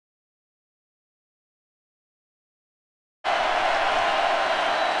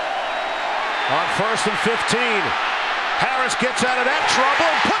First and 15. Harris gets out of that trouble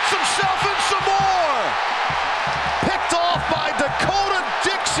and puts himself in some more. Picked off by Dakota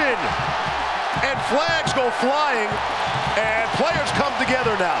Dixon. And flags go flying, and players come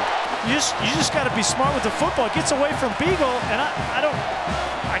together now. You just got to be smart with the football. It gets away from Beagle, and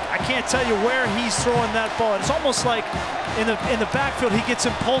I can't tell you where he's throwing that ball. It's almost like in the backfield he gets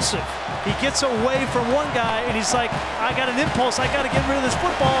impulsive. He gets away from one guy, and he's like, I got an impulse. I got to get rid of this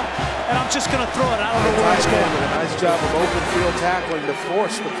football, and I'm just going to throw it. I don't know where it's going. A nice job of open field tackling to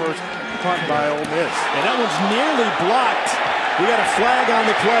force the first punt by Ole Miss. And that one's nearly blocked. We got a flag on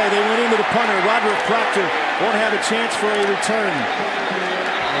the play. They went into the punter. Roderick Proctor won't have a chance for a return.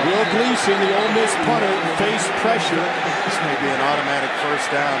 Will Gleason, the Ole Miss punter, faced pressure. This may be an automatic first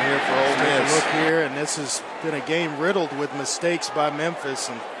down here for Ole Miss. Look here, and this has been a game riddled with mistakes by Memphis.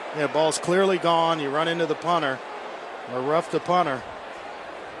 And yeah, ball's clearly gone. You run into the punter, or rough the punter.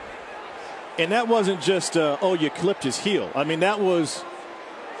 And that wasn't just, oh, you clipped his heel. I mean, that was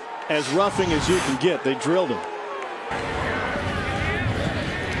as roughing as you can get. They drilled him.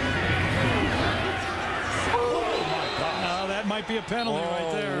 Might be a penalty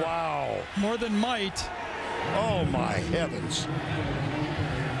right there. Wow. More than might. Oh, my heavens.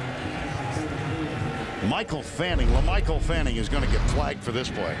 LaMichael Fanning is going to get flagged for this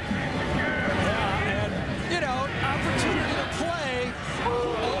play. Yeah, and, you know, opportunity to play.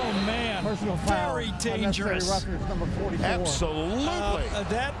 Oh, man. Personal foul. Very dangerous. Roughness, number 44. Absolutely.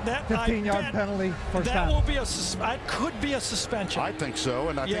 That 15-yard penalty. First that down. will be that could be a suspension. I think so,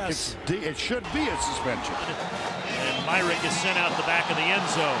 and I think it should be a suspension. And Myrick is sent out the back of the end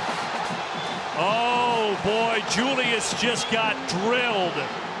zone. Oh, boy, Julius just got drilled.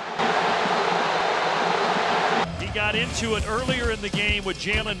 He got into it earlier in the game with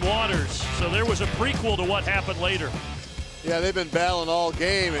Jalen Waters, so there was a prequel to what happened later. Yeah, they've been battling all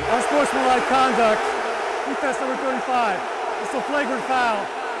game. Unsportsmanlike conduct. Defense number 35. It's a flagrant foul.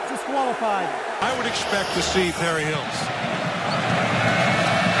 Disqualified. I would expect to see Perry Hills.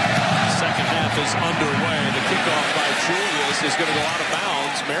 Second half is underway. The kickoff by Julius is going to go out of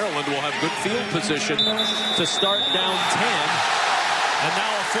bounds. Maryland will have good field position to start down 10. And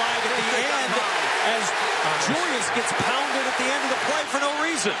now a flag at the end as Julius gets pounded at the end of the play for no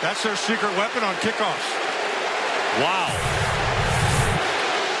reason. That's their secret weapon on kickoffs. Wow.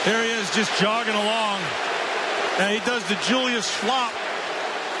 There he is, just jogging along. And he does the Julius flop.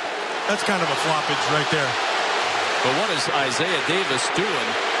 That's kind of a floppage right there. But what is Isaiah Davis doing?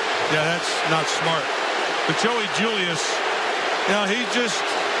 Yeah, that's not smart. But Joey Julius, you know,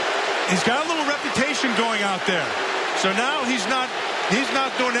 he's got a little reputation going out there. So now he's not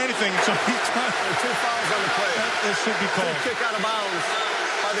doing anything. So he's trying. 2 fouls on the play. This should be called. Kick out of bounds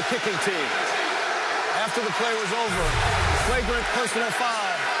by the kicking team. After the play was over, flagrant personal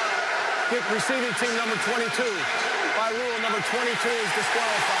foul. Kick receiving team number 22. By rule, number 22 is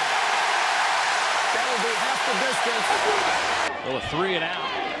disqualified. That will be half the distance. Well, a 3 and out.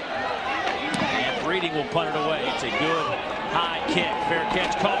 And Breeding will punt it away. It's a good high kick. Fair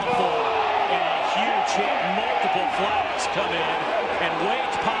catch called for. And a huge hit. Multiple flags come in. And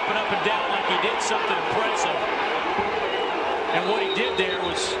Wade's popping up and down like he did something impressive. And what he did there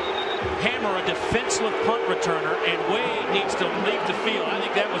was hammer a defenseless punt returner, and Wade needs to leave the field. I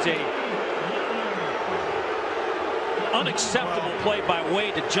think that was a unacceptable play by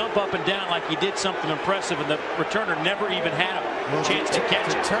Wade to jump up and down like he did something impressive, and the returner never even had a chance to catch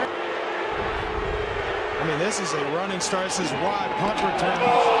it. I mean, this is a running start. This is why punt returns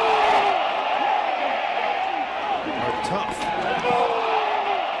are tough.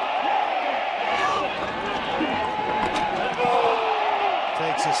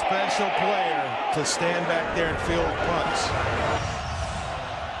 Takes a special player to stand back there and field punts.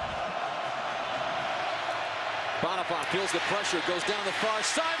 Bonifant feels the pressure, goes down the far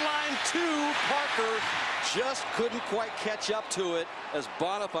sideline to Parker. Just couldn't quite catch up to it as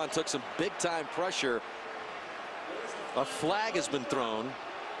Bonifant took some big-time pressure. A flag has been thrown.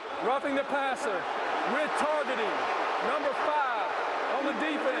 Roughing the passer with targeting. Number 5 on the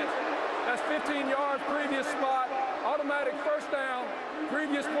defense. That's 15 yards, previous spot. Automatic first down.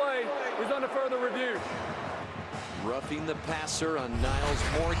 Previous play is under further review. Roughing the passer on Niles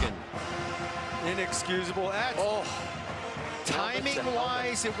Morgan. Inexcusable.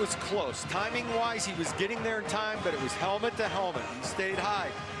 Timing-wise, it was close. Timing-wise, he was getting there in time, but it was helmet to helmet. He stayed high.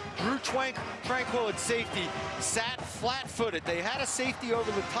 Drew Tranquil at safety sat flat-footed. They had a safety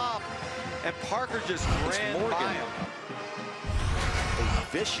over the top, and Parker just ran by him. A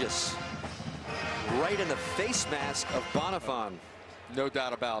vicious right in the face mask of Bonifant. No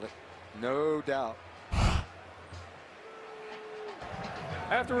doubt about it. No doubt.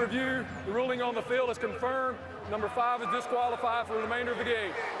 After review, the ruling on the field is confirmed. Number 5 is disqualified for the remainder of the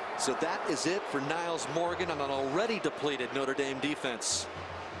game. So that is it for Niles Morgan on an already depleted Notre Dame defense.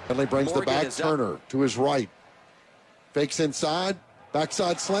 Finley brings the back. Turner to his right. Fakes inside.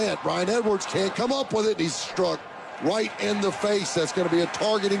 Backside slant. Brian Edwards can't come up with it. He's struck right in the face. That's going to be a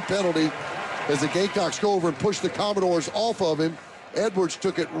targeting penalty as the Gamecocks go over and push the Commodores off of him. Edwards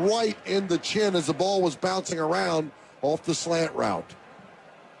took it right in the chin as the ball was bouncing around off the slant route.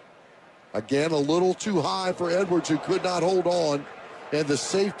 Again, a little too high for Edwards, who could not hold on. And the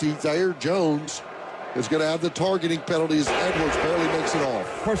safety, Zaire Jones, is going to have the targeting penalty as Edwards barely makes it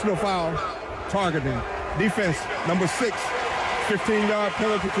off. Personal foul, targeting. Defense, number 6, 15-yard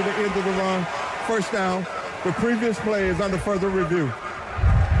penalty to the end of the run. First down. The previous play is under further review.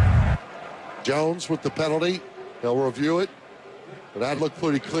 Jones with the penalty. They'll review it. But that looked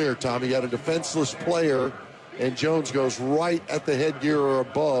pretty clear, Tom. He had a defenseless player, and Jones goes right at the headgear or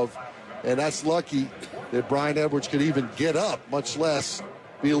above. And that's lucky that Brian Edwards could even get up, much less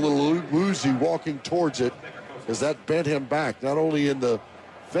be a little woozy walking towards it, as that bent him back, not only in the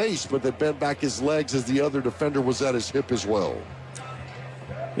face, but that bent back his legs as the other defender was at his hip as well.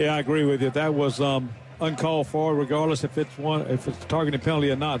 Yeah, I agree with you. That was uncalled for, regardless if it's a targeting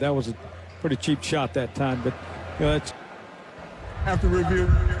penalty or not. That was a pretty cheap shot that time. But you know, it's after review,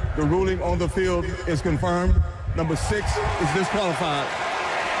 the ruling on the field is confirmed. Number 6 is disqualified.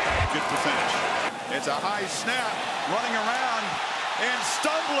 Good to finish. It's a high snap, running around and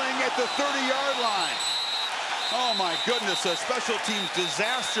stumbling at the 30-yard line. Oh my goodness, a special teams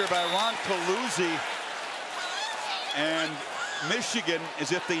disaster by Ron Paluzzi. And Michigan,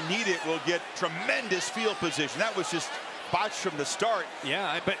 as if they need it, will get tremendous field position. That was just botched from the start.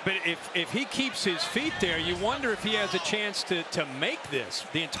 Yeah, but if he keeps his feet there, you wonder if he has a chance to make this.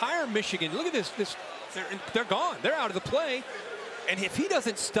 The entire Michigan, look at this. They're gone. They're out of the play. And if he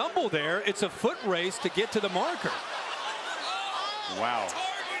doesn't stumble there, it's a foot race to get to the marker. Wow.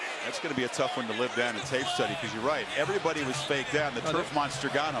 That's going to be a tough one to live down in tape study, because you're right. Everybody was faked down. The turf monster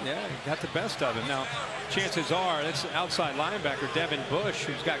got him. Yeah, he got the best of him. Now, chances are that's outside linebacker Devin Bush,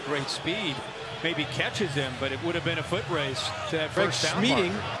 who's got great speed, maybe catches him, but it would have been a foot race to that first down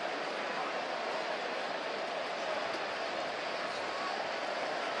mark.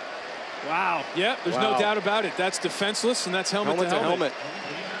 Wow. Yeah, there's no doubt about it. That's defenseless, and that's helmet to helmet.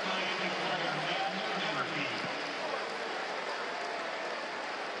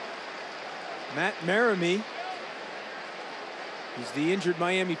 Matt Merrimee is the injured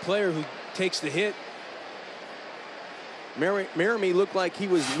Miami player who takes the hit. Merrimee looked like he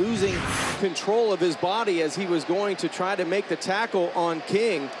was losing control of his body as he was going to try to make the tackle on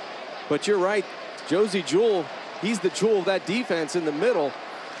King. But you're right, Josie Jewell, he's the jewel of that defense in the middle.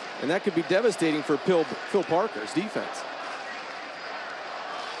 And that could be devastating for Phil Parker's defense.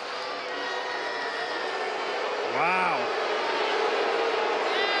 Wow.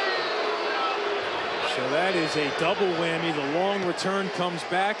 So that is a double whammy. The long return comes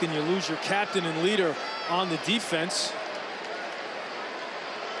back, and you lose your captain and leader on the defense.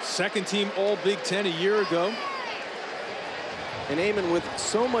 Second team All Big Ten a year ago. And Eamon, with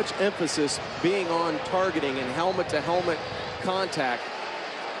so much emphasis being on targeting and helmet-to-helmet contact,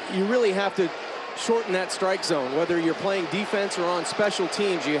 you really have to shorten that strike zone. Whether you're playing defense or on special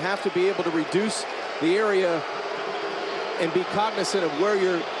teams, you have to be able to reduce the area and be cognizant of where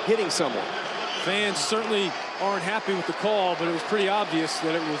you're hitting someone. Fans certainly aren't happy with the call, but it was pretty obvious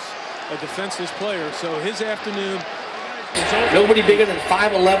that it was a defenseless player. So his afternoon is over. Nobody bigger than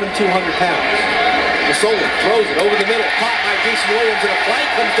 5'11", 200 pounds. Masoli throws it over the middle, caught by Jason Williams, and a flag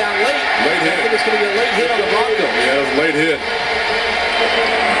comes down late. Late hit. I think it's going to be a late hit on the Broncos. Yeah, it was a late hit.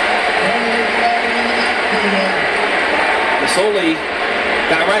 Masoli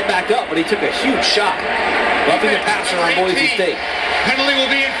got right back up, but he took a huge shot, roughing the passer on Boise State. Penalty will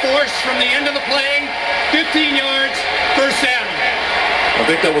be enforced from the end of the play. 15 yards, first down. I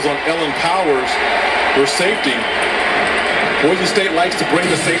think that was on Ellen Powers, their safety. Boise State likes to bring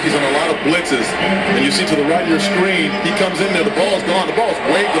the safeties on a lot of blitzes. And you see to the right of your screen, he comes in there, the ball's gone. The ball's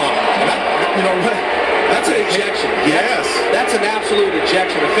way gone. And that, you know, that's an ejection. Yes. That's an absolute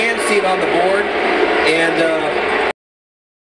ejection. The fans see it on the board, and